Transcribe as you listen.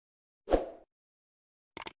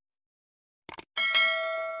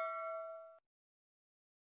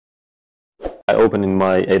I open in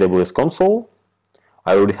my AWS console.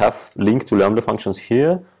 I already have linked to Lambda functions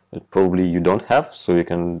here, but probably you don't have, so you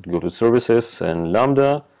can go to services and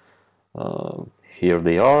Lambda. Here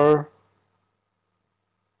they are.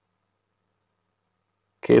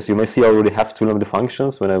 Okay, so you may see I already have two Lambda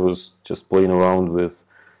functions when I was just playing around with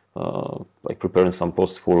like preparing some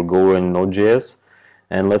posts for Go and Node.js.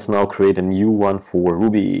 And let's now create a new one for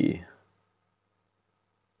Ruby.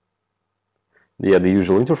 Yeah, the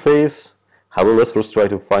usual interface. However, let's first try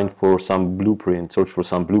to find for some blueprint, search for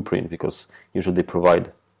some blueprint, because usually they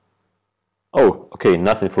provide. Oh, okay,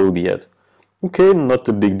 nothing for Ruby yet. Okay, not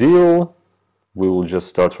a big deal. We will just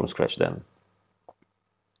start from scratch then.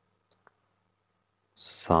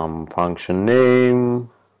 Some function name.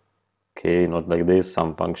 Okay, not like this.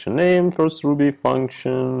 Some function name, first Ruby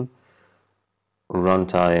function.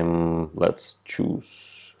 Runtime, let's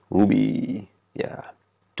choose Ruby. Yeah,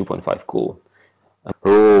 2.5, cool.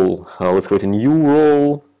 Role, let's create a new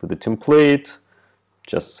role with the template,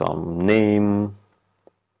 just some name.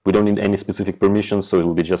 We don't need any specific permissions, so it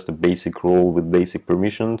will be just a basic role with basic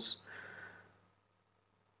permissions.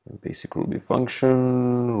 Basic Ruby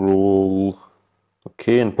function, role.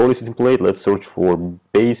 Okay, and policy template, let's search for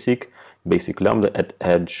basic Lambda at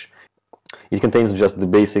edge. It contains just the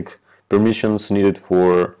basic permissions needed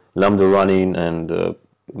for Lambda running and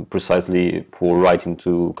precisely for writing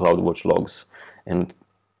to CloudWatch logs. And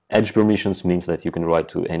edge permissions means that you can write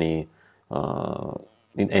to any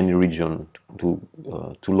in any region, to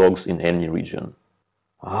logs in any region.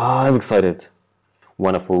 I'm excited.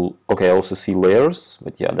 Wonderful. Okay, I also see layers,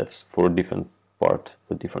 but yeah, that's for a different part,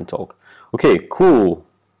 a different talk. Okay, cool.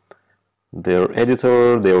 Their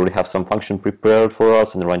editor, they already have some function prepared for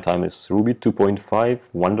us, and the runtime is Ruby 2.5.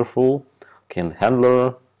 Wonderful. Okay, and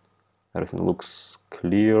handler, everything looks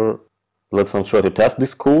clear. Let's now try to test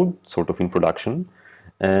this code, sort of in production,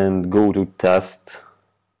 and go to test.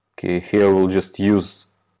 Okay, here we'll just use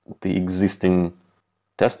the existing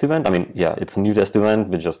test event. I mean, yeah, it's a new test event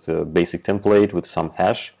with just a basic template with some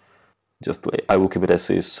hash. Just I will keep it as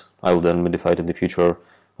is. I will then modify it in the future.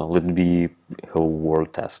 Let it be hello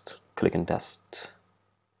world test. Click and test.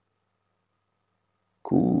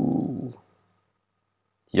 Cool.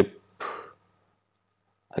 Yep.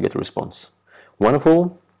 I get a response.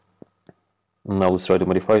 Wonderful. Now let's try to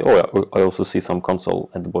modify. Oh, yeah, I also see some console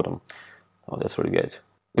at the bottom. Oh, that's really good.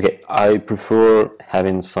 Okay, I prefer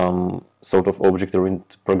having some sort of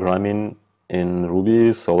object-oriented programming in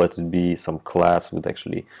Ruby, so let it be some class with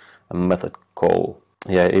actually a method call.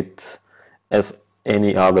 Yeah, it, as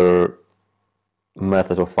any other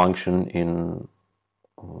method or function in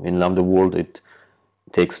Lambda world, it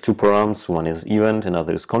takes two params. One is event,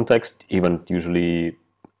 another is context. Event usually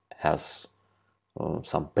has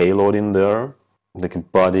some payload in there, like a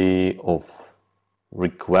body of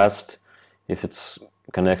request if it's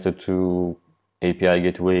connected to API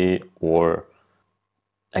gateway, or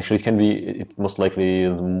actually it can be, it most likely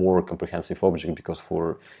a more comprehensive object, because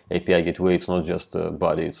for API gateway it's not just a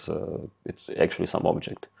body, it's actually some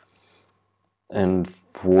object. And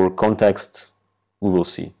for context, we will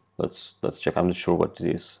see. Let's check. I'm not sure what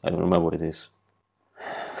it is. I don't remember what it is.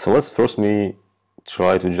 So let's first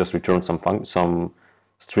try to just return some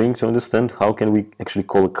string to understand how can we actually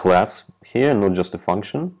call a class here, not just a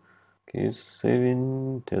function. Okay,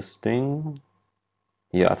 saving, testing.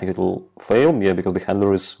 Yeah, I think it will fail. Yeah, because the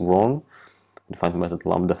handler is wrong. Define the method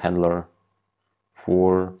lambda handler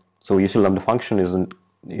for. So you see, lambda function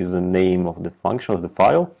is the name of the function of the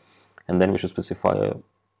file, and then we should specify a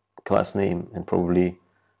class name and probably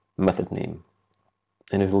method name.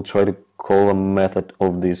 And it will try to call a method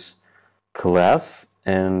of this class,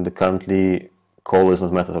 and currently call is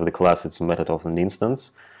not method of the class, it's a method of an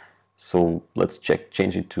instance. So let's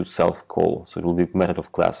change it to self call, so it will be method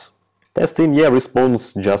of class. Testing, yeah,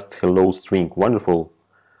 response just hello string. Wonderful.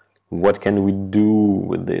 What can we do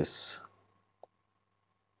with this?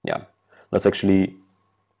 Yeah, let's actually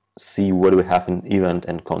see what we have in event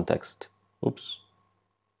and context. Oops.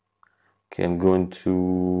 Okay, I'm going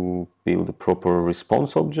to build a proper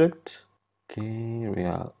response object. Okay,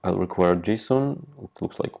 yeah, I'll require JSON. It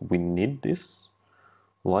looks like we need this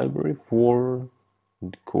library for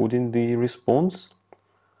decoding the response.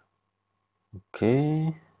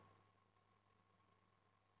 Okay.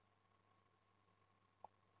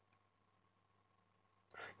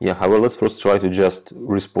 Yeah, however, let's first try to just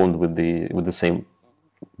respond with the same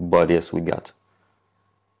body as we got.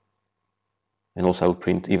 And also I'll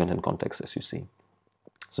print event and context, as you see.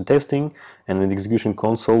 So testing, and in the execution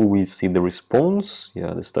console we see the response,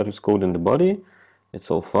 yeah, the status code and the body, it's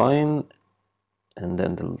all fine, and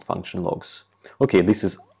then the function logs. Okay, this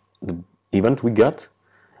is the event we got,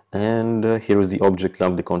 And here is the object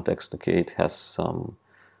Lambda context. Okay, it has some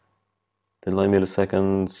deadline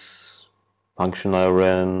milliseconds, function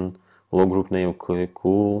IRN, log group name. Okay,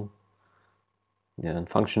 cool. Yeah, and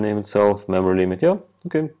function name itself, memory limit. Yeah,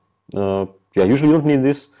 okay. Yeah, usually you don't need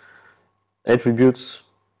this attributes,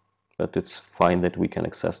 but it's fine that we can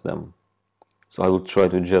access them. So I will try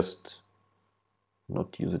to just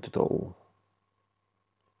not use it at all.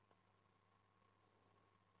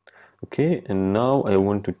 Okay, and now I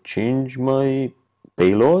want to change my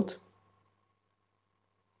payload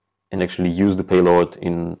and actually use the payload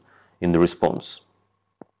in the response.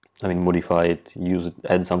 I mean, modify it, use it,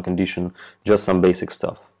 add some condition, just some basic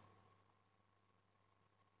stuff.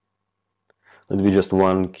 Let's be just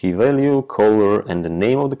one key value, caller, and the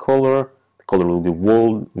name of the caller. The caller will be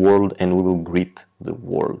world, and we will greet the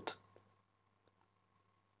world.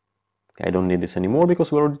 I don't need this anymore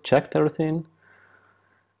because we already checked everything.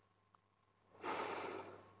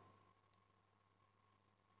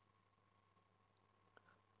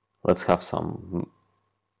 Let's have some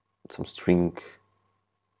string,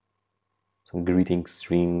 some greeting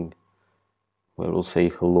string, where we'll say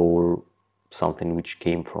hello or something which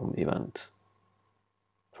came from event,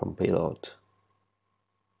 from payload.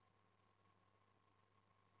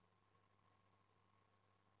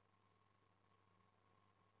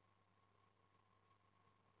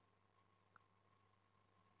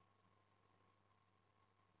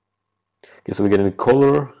 Okay, so we're getting a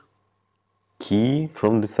caller key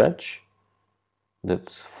from the fetch.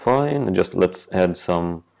 That's fine. And just let's add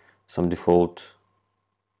some default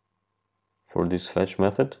for this fetch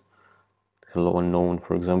method. Hello unknown,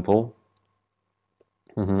 for example.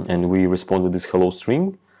 And we respond with this hello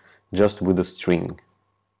string, just with a string,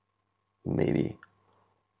 maybe.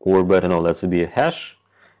 Or better, no, let's be a hash.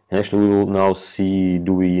 And actually we will now see,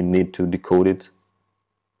 do we need to decode it,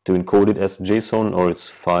 to encode it as JSON, or it's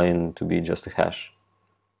fine to be just a hash.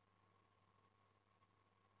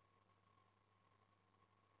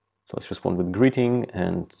 So let's respond with greeting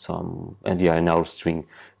and yeah, and our string,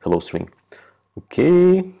 hello string.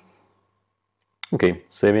 Okay,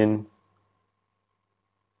 saving.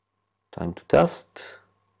 Time to test.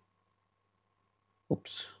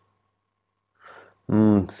 Oops.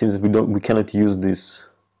 Seems that we cannot use this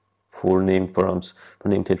for named params, for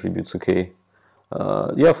named attributes. Okay.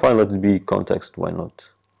 Yeah, fine. Let it be context. Why not?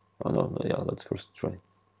 Oh no. Yeah, let's first try.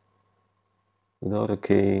 Without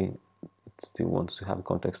okay, it still wants to have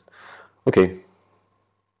context. Okay.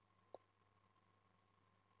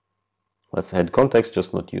 Let's add context,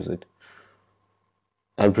 just not use it.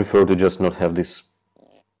 I prefer to just not have this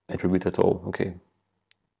attribute at all. Okay.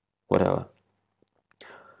 Whatever.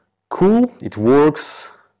 Cool. It works.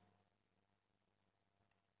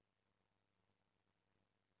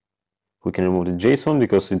 We can remove the JSON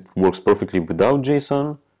because it works perfectly without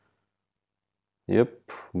JSON.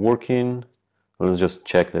 Yep, working. Let's just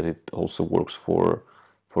check that it also works for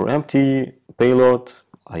empty payload.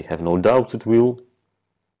 I have no doubts it will.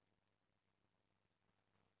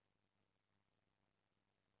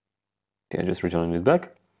 Okay, just returning it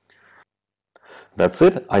back. That's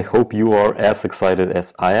it. I hope you are as excited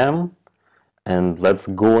as I am. And let's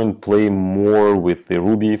go and play more with the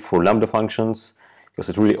Ruby for Lambda functions, because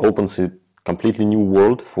it really opens a completely new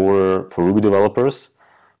world for Ruby developers.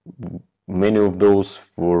 Many of those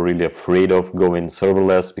were really afraid of going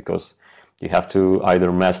serverless because you have to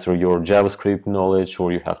either master your JavaScript knowledge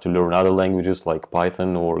or you have to learn other languages like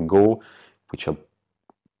Python or Go, which are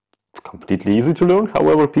completely easy to learn.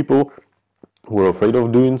 However, people were afraid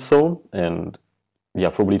of doing so, and yeah,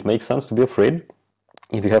 probably it makes sense to be afraid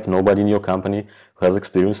if you have nobody in your company who has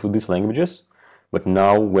experience with these languages. But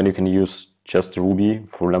now when you can use just Ruby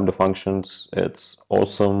for Lambda functions, it's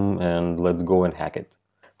awesome, and let's go and hack it.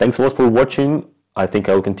 Thanks a lot for watching. I think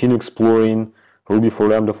I'll continue exploring Ruby for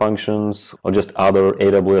Lambda functions or just other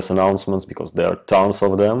AWS announcements because there are tons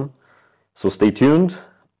of them. So stay tuned.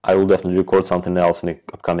 I will definitely record something else in the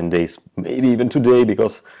upcoming days, maybe even today,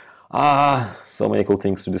 because so many cool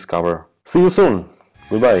things to discover. See you soon.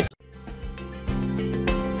 Goodbye.